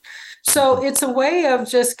information. So it's a way of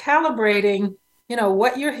just calibrating,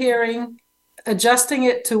 what you're hearing, adjusting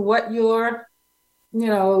it to what your,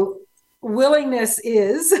 willingness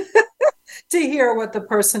is to hear what the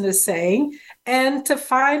person is saying, and to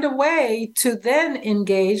find a way to then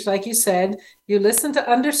engage. Like you said, you listen to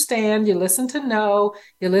understand, you listen to know,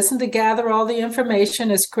 you listen to gather all the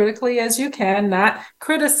information as critically as you can, not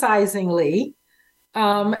criticizingly.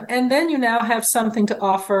 And then you now have something to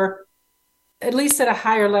offer, at least at a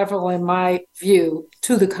higher level, in my view,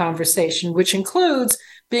 to the conversation, which includes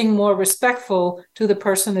being more respectful to the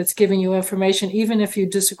person that's giving you information, even if you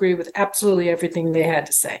disagree with absolutely everything they had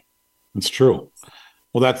to say. That's true.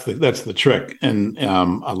 Well, that's the trick. And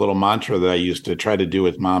a little mantra that I used to try to do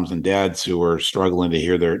with moms and dads who are struggling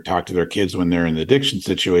to talk to their kids when they're in the addiction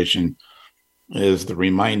situation is the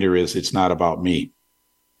reminder is it's not about me.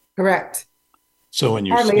 Correct. So when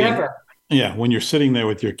you're when you're sitting there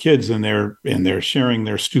with your kids and they're sharing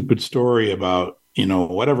their stupid story about,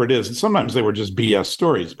 whatever it is, and sometimes they were just BS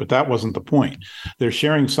stories, but that wasn't the point. They're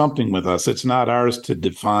sharing something with us. It's not ours to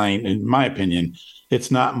define, in my opinion.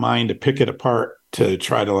 It's not mine to pick it apart to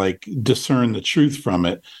try to discern the truth from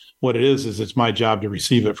it. What it is it's my job to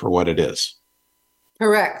receive it for what it is.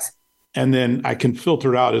 Correct. And then I can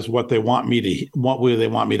filter out as what they want me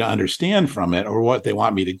to understand from it, or what they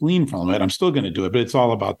want me to glean from it. I'm still going to do it, but it's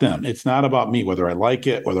all about them. It's not about me, whether I like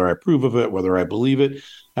it, whether I approve of it, whether I believe it.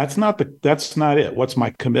 That's not it. What's my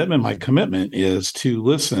commitment? My commitment is to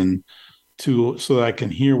listen so that I can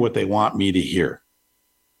hear what they want me to hear.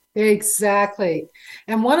 Exactly.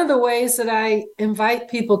 And one of the ways that I invite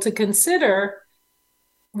people to consider,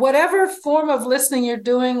 whatever form of listening you're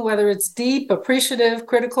doing, whether it's deep, appreciative,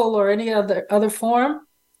 critical, or any other form,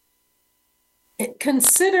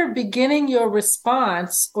 consider beginning your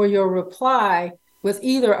response or your reply with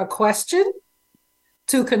either a question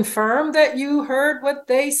to confirm that you heard what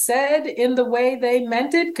they said in the way they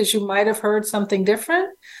meant it, because you might have heard something different,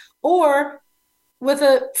 or with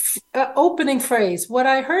a opening phrase. What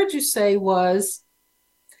I heard you say was,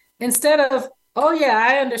 instead of, oh yeah,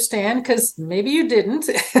 I understand, because maybe you didn't,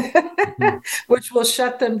 Mm-hmm. which will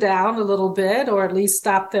shut them down a little bit, or at least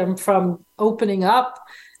stop them from opening up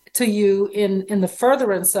to you in the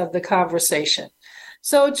furtherance of the conversation.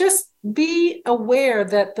 So just be aware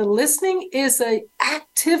that the listening is an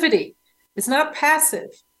activity. It's not passive.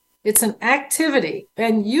 It's an activity.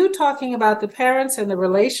 And you talking about the parents and the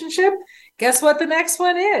relationship, guess what the next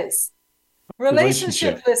one is?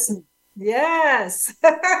 Relationship listening. Yes.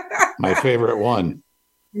 My favorite one.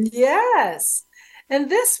 Yes. And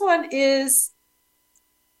this one is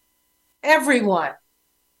everyone.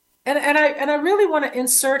 And I really want to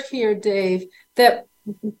insert here, Dave, that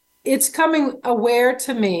it's coming aware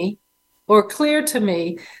to me, or clear to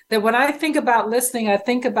me, that when I think about listening, I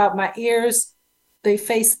think about my ears, they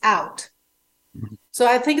face out. So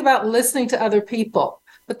I think about listening to other people.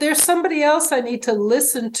 But there's somebody else I need to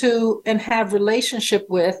listen to and have relationship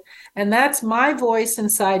with, and that's my voice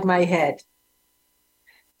inside my head.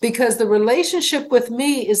 Because the relationship with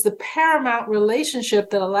me is the paramount relationship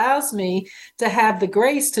that allows me to have the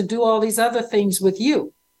grace to do all these other things with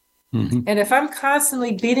you. Mm-hmm. And if I'm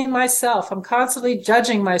constantly beating myself, I'm constantly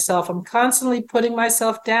judging myself, I'm constantly putting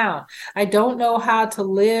myself down, I don't know how to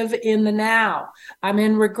live in the now. I'm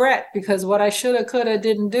in regret because what I shoulda, coulda,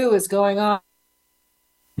 didn't do is going on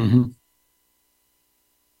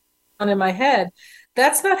in my head.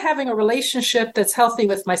 That's not having a relationship that's healthy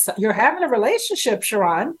with myself. You're having a relationship,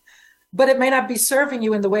 ShaRon, but it may not be serving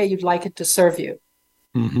you in the way you'd like it to serve you.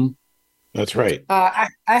 Mm-hmm. That's right. I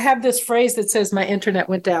have this phrase that says my internet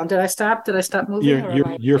went down. Did I stop? Did I stop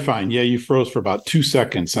moving? You're fine. Yeah, you froze for about 2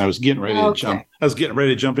 seconds. I was getting ready to jump. I was getting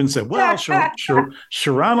ready to jump in and say, well,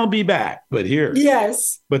 ShaRon will be back. But here.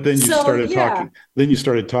 Yes. But then you started talking. Then you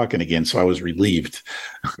started talking again. So I was relieved.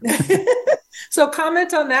 So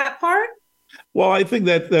comment on that part. Well, I think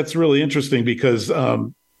that's really interesting because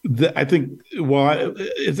I think,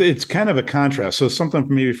 it's kind of a contrast. So something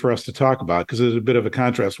maybe for us to talk about, because there's a bit of a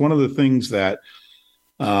contrast. One of the things that,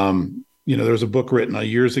 there was a book written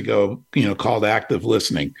years ago, called Active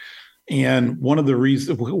Listening. And one of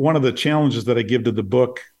the challenges that I give to the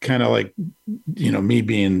book, kind of like, me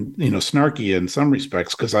being, snarky in some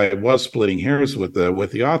respects, because I was splitting hairs with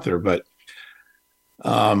the author, but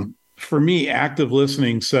for me, active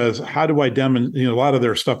listening says, how do I demonstrate, a lot of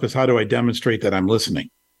their stuff is, how do I demonstrate that I'm listening?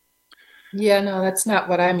 Yeah, no, that's not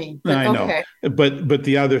what I mean. But, I know. But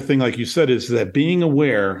the other thing, like you said, is that being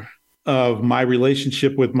aware of my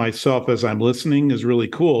relationship with myself as I'm listening is really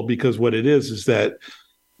cool, because what it is that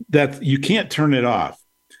you can't turn it off,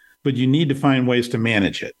 but you need to find ways to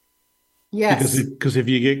manage it. Yes. Because if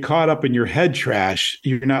you get caught up in your head trash,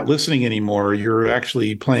 you're not listening anymore. You're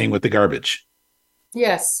actually playing with the garbage.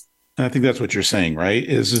 Yes. And I think that's what you're saying, right?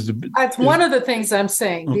 That's one of the things I'm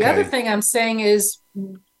saying. Okay. The other thing I'm saying is,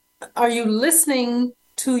 are you listening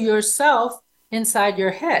to yourself inside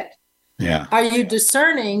your head? Yeah. Are you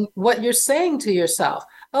discerning what you're saying to yourself?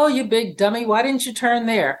 Oh, you big dummy, why didn't you turn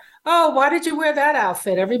there? Oh, why did you wear that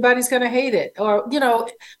outfit? Everybody's going to hate it. Or,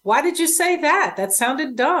 why did you say that? That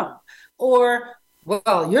sounded dumb. Or,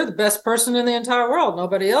 well, you're the best person in the entire world.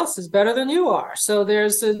 Nobody else is better than you are. So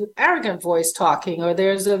there's an arrogant voice talking, or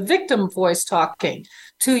there's a victim voice talking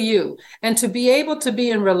to you. And to be able to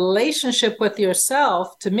be in relationship with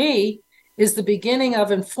yourself, to me, is the beginning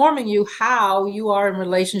of informing you how you are in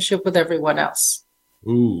relationship with everyone else.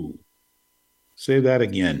 Ooh, say that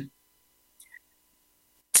again.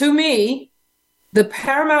 To me, the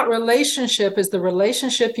paramount relationship is the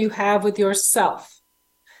relationship you have with yourself,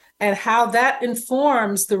 and how that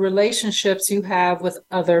informs the relationships you have with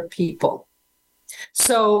other people.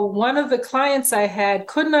 So one of the clients I had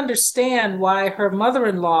couldn't understand why her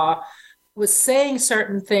mother-in-law was saying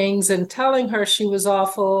certain things and telling her she was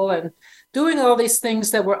awful and doing all these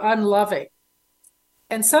things that were unloving.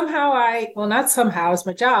 And somehow not somehow, it's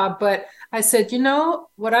my job, but I said,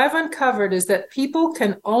 what I've uncovered is that people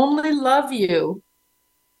can only love you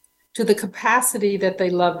to the capacity that they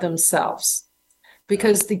love themselves,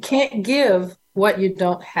 because they can't give what you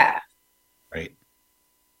don't have. Right.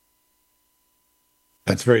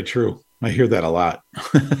 That's very true. I hear that a lot.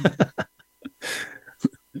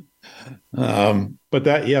 But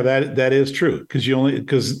that is true,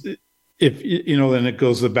 because if then it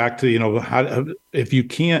goes back to if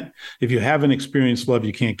you haven't experienced love,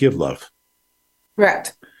 you can't give love.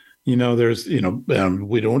 Correct. There's we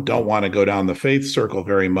don't want to go down the faith circle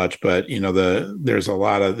very much, but there's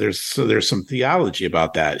some theology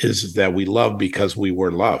about that, is that we love because we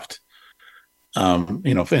were loved,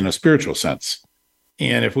 in a spiritual sense.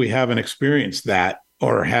 And if we haven't experienced that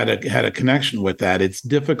or had a connection with that, it's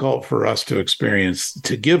difficult for us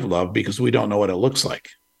to give love because we don't know what it looks like.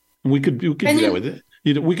 And we could do that with it.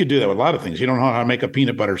 We could do that with a lot of things. You don't know how to make a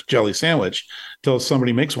peanut butter jelly sandwich until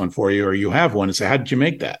somebody makes one for you, or you have one and say, how did you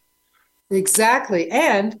make that? Exactly.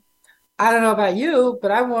 And I don't know about you, but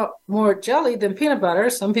I want more jelly than peanut butter.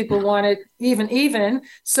 Some people want it even.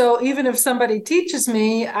 So even if somebody teaches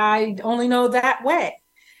me, I only know that way.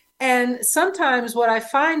 And sometimes what I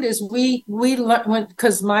find is we learn,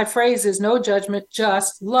 because my phrase is no judgment,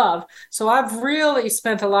 just love. So I've really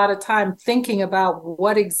spent a lot of time thinking about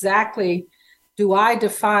what exactly do I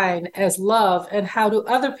define as love and how do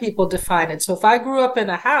other people define it? So if I grew up in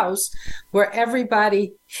a house where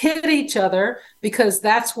everybody hit each other because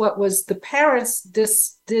that's what was the parents'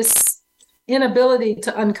 this inability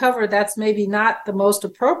to uncover that's maybe not the most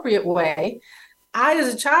appropriate way, I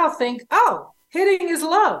as a child think, oh, hitting is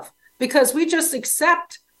love because we just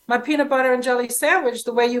accept my peanut butter and jelly sandwich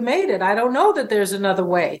the way you made it. I don't know that there's another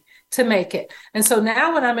way to make it. And so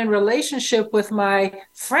now when I'm in relationship with my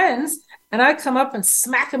friends and I come up and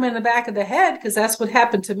smack them in the back of the head because that's what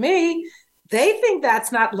happened to me, they think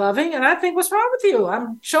that's not loving. And I think, what's wrong with you?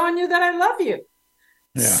 I'm showing you that I love you.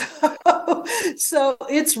 Yeah. So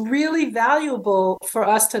it's really valuable for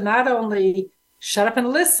us to not only shut up and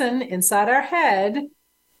listen inside our head,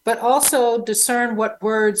 but also discern what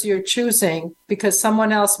words you're choosing because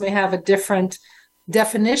someone else may have a different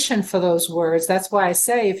definition for those words. That's why I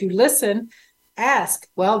say, if you listen, ask,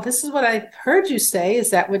 well, this is what I heard you say. Is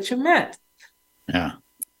that what you meant? Yeah.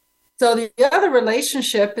 So the other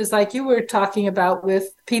relationship is like you were talking about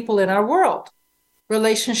with people in our world,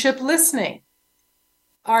 relationship listening.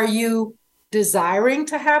 Are you desiring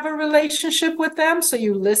to have a relationship with them? So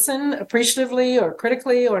you listen appreciatively or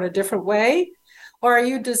critically or in a different way? Or are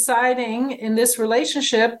you deciding in this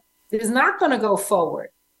relationship is not going to go forward?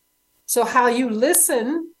 So how you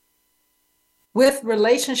listen with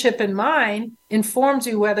relationship in mind informs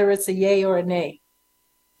you whether it's a yay or a nay.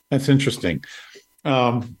 That's interesting.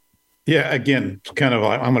 Yeah, again, kind of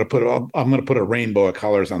I'm going to put a rainbow of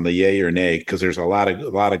colors on the yay or nay because there's a lot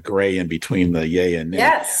of gray in between the yay and nay.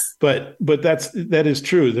 Yes. But that is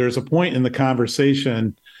true. There's a point in the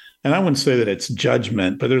conversation, and I wouldn't say that it's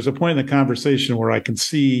judgment, but there's a point in the conversation where I can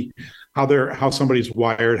see how somebody's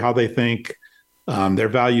wired, how they think, their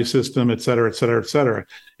value system, et cetera, et cetera, et cetera.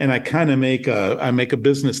 And I kind of make a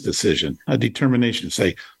business decision, a determination to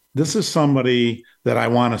say, this is somebody that I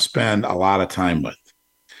want to spend a lot of time with.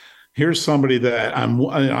 Here's somebody that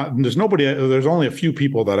there's only a few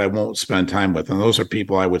people that I won't spend time with. And those are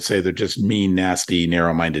people I would say they're just mean, nasty,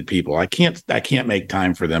 narrow-minded people. I can't make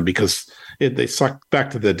time for them because they suck back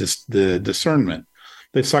to the discernment.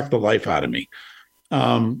 They suck the life out of me.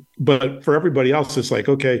 But for everybody else, it's like,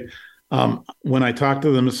 okay, when I talk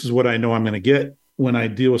to them, this is what I know I'm going to get. When I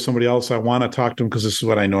deal with somebody else, I want to talk to them because this is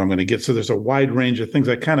what I know I'm going to get. So there's a wide range of things.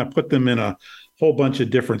 I kind of put them in a whole bunch of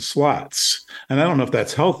different slots. And I don't know if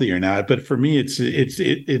that's healthy or not, but for me, it's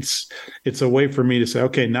a way for me to say,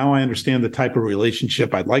 okay, now I understand the type of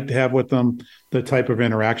relationship I'd like to have with them, the type of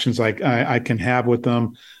interactions I can have with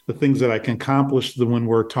them, the things that I can accomplish when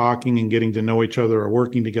we're talking and getting to know each other or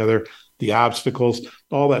working together, the obstacles,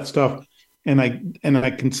 all that stuff. And I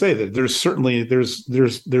can say that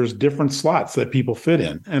there's different slots that people fit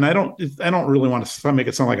in. And I don't really want to make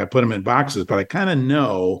it sound like I put them in boxes, but I kind of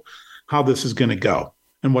know how this is going to go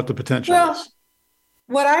and what the potential is.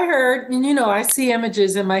 What I heard, and I see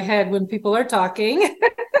images in my head when people are talking.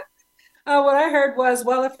 What I heard was,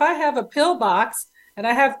 well, if I have a pill box and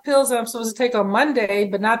I have pills that I'm supposed to take on Monday,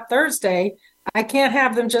 but not Thursday, I can't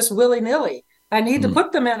have them just willy-nilly. I need to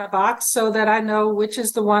put them in a box so that I know which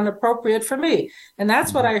is the one appropriate for me. And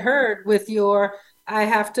that's what I heard with I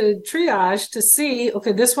have to triage to see,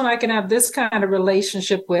 okay, this one I can have this kind of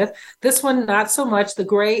relationship with, this one not so much, the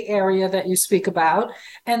gray area that you speak about.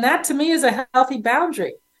 And that to me is a healthy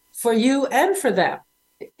boundary for you and for them.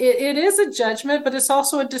 It is a judgment, but it's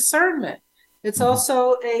also a discernment. It's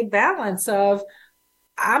also a balance of,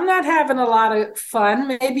 I'm not having a lot of fun.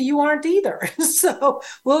 Maybe you aren't either. So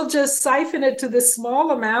we'll just siphon it to this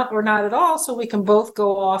small amount or not at all so we can both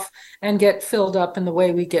go off and get filled up in the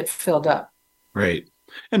way we get filled up. Right.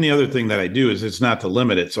 And the other thing that I do is it's not to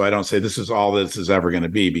limit it. So I don't say this is all this is ever going to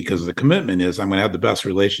be, because the commitment is I'm going to have the best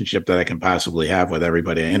relationship that I can possibly have with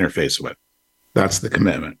everybody I interface with. That's the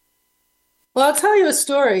commitment. Well, I'll tell you a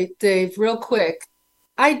story, Dave, real quick.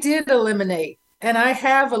 I did eliminate, and I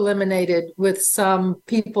have eliminated with some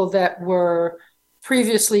people that were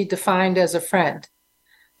previously defined as a friend,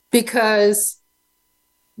 because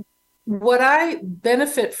what I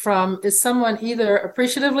benefit from is someone either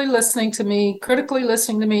appreciatively listening to me, critically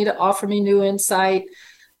listening to me to offer me new insight.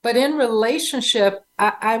 But in relationship,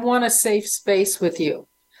 I want a safe space with you.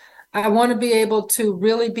 I want to be able to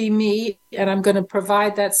really be me, and I'm going to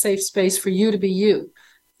provide that safe space for you to be you.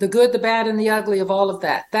 The good, the bad, and the ugly of all of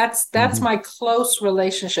that. That's my close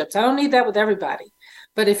relationships. I don't need that with everybody.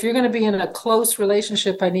 But if you're going to be in a close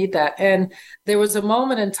relationship, I need that. And there was a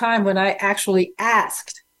moment in time when I actually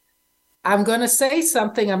asked, I'm going to say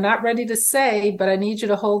something I'm not ready to say, but I need you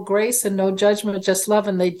to hold grace and no judgment, just love.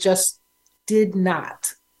 And they just did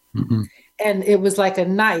not. Mm-hmm. And it was like a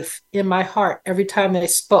knife in my heart every time they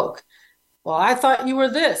spoke. Well, I thought you were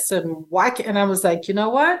this, and why? And I was like, you know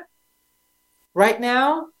what? Right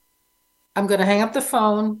now, I'm going to hang up the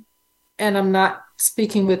phone and I'm not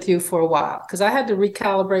speaking with you for a while, because I had to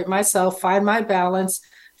recalibrate myself, find my balance,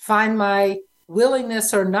 find my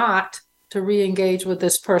willingness or not to re-engage with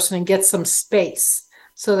this person and get some space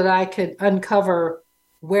so that I could uncover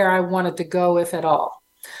where I wanted to go, if at all.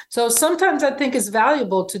 So sometimes I think it's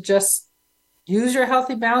valuable to just use your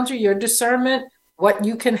healthy boundary, your discernment, what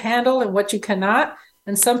you can handle and what you cannot.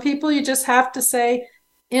 And some people you just have to say,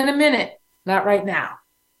 in a minute, not right now.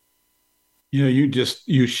 You know,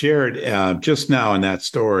 you shared just now in that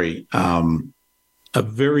story a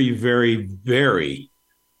very, very, very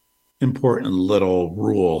important little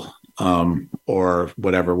rule, or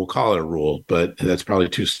whatever, we'll call it a rule, but that's probably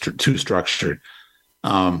too structured.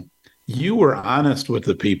 You were honest with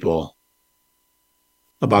the people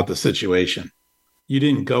about the situation. You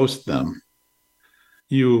didn't ghost them.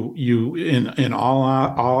 You in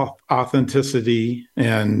all authenticity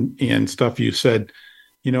and stuff, you said,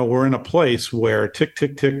 you know, we're in a place where tick,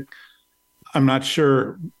 tick, tick. I'm not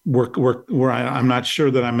sure I'm not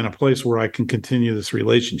sure that I'm in a place where I can continue this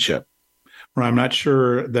relationship, or I'm not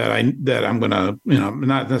sure that I'm going to, you know,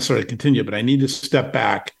 not necessarily continue, but I need to step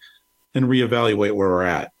back and reevaluate where we're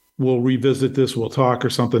at. We'll revisit this, we'll talk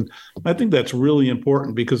or something. I think that's really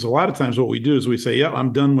important, because a lot of times what we do is we say, yeah,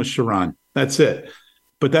 I'm done with ShaRon. That's it.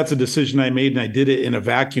 But that's a decision I made, and I did it in a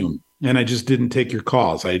vacuum, and I just didn't take your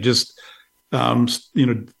calls. I just,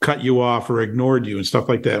 cut you off or ignored you and stuff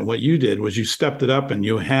like that. And what you did was you stepped it up, and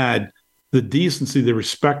you had the decency, the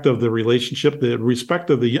respect of the relationship, the respect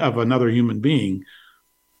of another human being,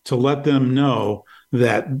 to let them know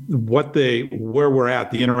that where we're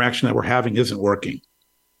at, the interaction that we're having isn't working.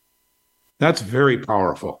 That's very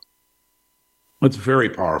powerful. It's very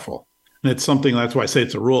powerful. And it's something, that's why I say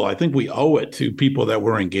it's a rule. I think we owe it to people that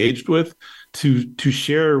we're engaged with to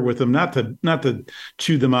share with them, not to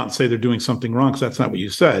chew them out and say they're doing something wrong, because that's not what you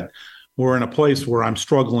said. We're in a place where I'm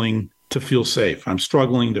struggling to feel safe. I'm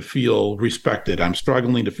struggling to feel respected. I'm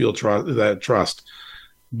struggling to feel that trust.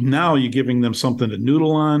 Now you're giving them something to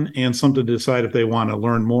noodle on and something to decide if they want to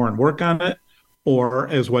learn more and work on it, or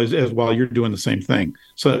as while you're doing the same thing.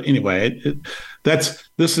 So anyway, this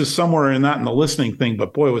is somewhere in that, in the listening thing,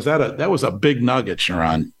 but boy, that was a big nugget,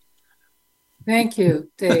 ShaRon. Thank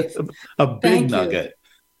you, Dave. a big nugget.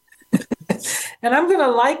 And I'm going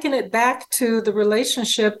to liken it back to the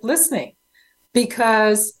relationship listening,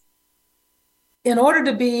 because in order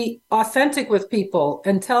to be authentic with people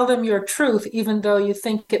and tell them your truth, even though you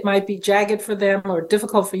think it might be jagged for them or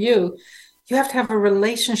difficult for you, you have to have a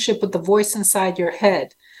relationship with the voice inside your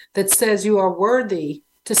head that says you are worthy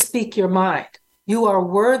to speak your mind. You are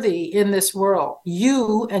worthy in this world.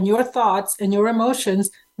 You and your thoughts and your emotions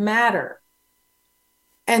matter.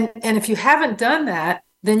 And if you haven't done that,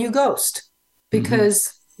 then you ghost,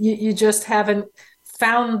 because you just haven't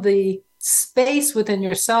found the space within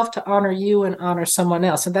yourself to honor you and honor someone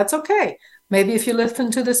else. And that's okay. Maybe if you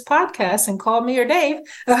listen to this podcast and call me or Dave,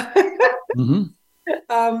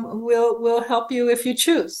 we'll help you if you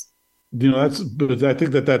choose. You know, but I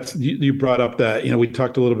think that's you brought up that, you know, we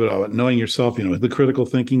talked a little bit about knowing yourself, you know, the critical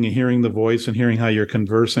thinking and hearing the voice and hearing how you're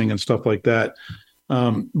conversing and stuff like that.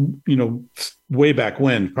 You know, way back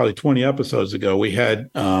when, probably 20 episodes ago, we had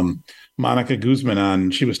Monica Guzman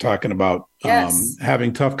on. She was talking about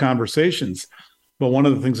having tough conversations. But one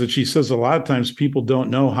of the things that she says, a lot of times people don't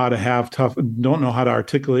know how to don't know how to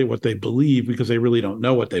articulate what they believe, because they really don't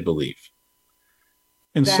know what they believe.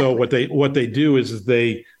 And so what they do is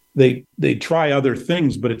they try other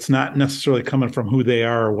things, but it's not necessarily coming from who they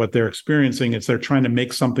are or what they're experiencing. It's they're trying to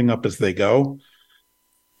make something up as they go.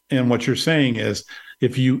 And what you're saying is,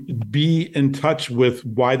 if you be in touch with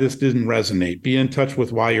why this didn't resonate, be in touch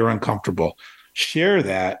with why you're uncomfortable, share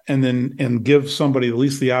that, and give somebody at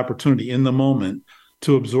least the opportunity in the moment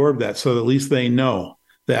to absorb that, so that at least they know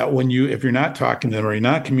that if you're not talking to them or you're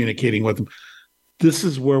not communicating with them, this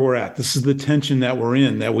is where we're at. This is the tension that we're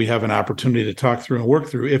in, that we have an opportunity to talk through and work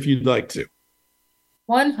through if you'd like to.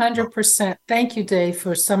 100%. Thank you, Dave,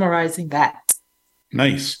 for summarizing that.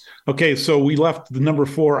 Nice. Okay, so we left the number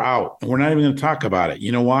 4 out, and we're not even going to talk about it.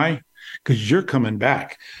 You know why? Because you're coming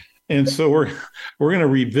back. And so we're going to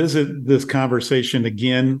revisit this conversation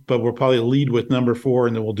again, but we'll probably lead with number 4,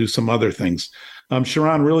 and then we'll do some other things.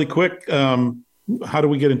 ShaRon, really quick, how do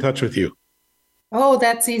we get in touch with you? Oh,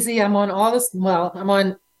 that's easy. I'm on all this. Well, I'm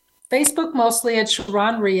on Facebook mostly at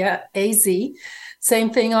ShaRon Rea, AZ. Same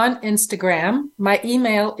thing on Instagram. My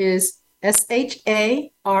email is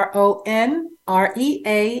SharonReaaz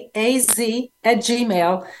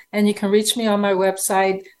 @gmail. And you can reach me on my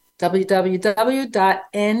website,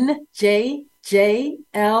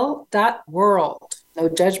 www.njjl.world. No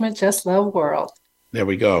judgment, just love world. There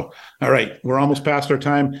we go. All right. We're almost past our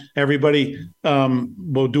time. Everybody,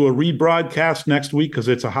 we'll do a rebroadcast next week because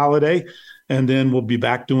it's a holiday, and then we'll be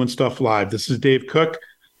back doing stuff live. This is Dave Cook.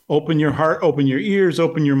 Open your heart, open your ears,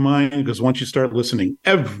 open your mind, because once you start listening,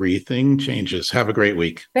 everything changes. Have a great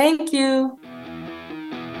week. Thank you.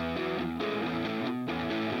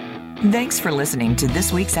 Thanks for listening to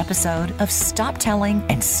this week's episode of Stop Telling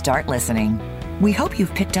and Start Listening. We hope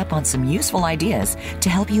you've picked up on some useful ideas to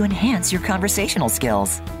help you enhance your conversational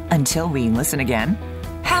skills. Until we listen again,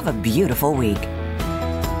 have a beautiful week.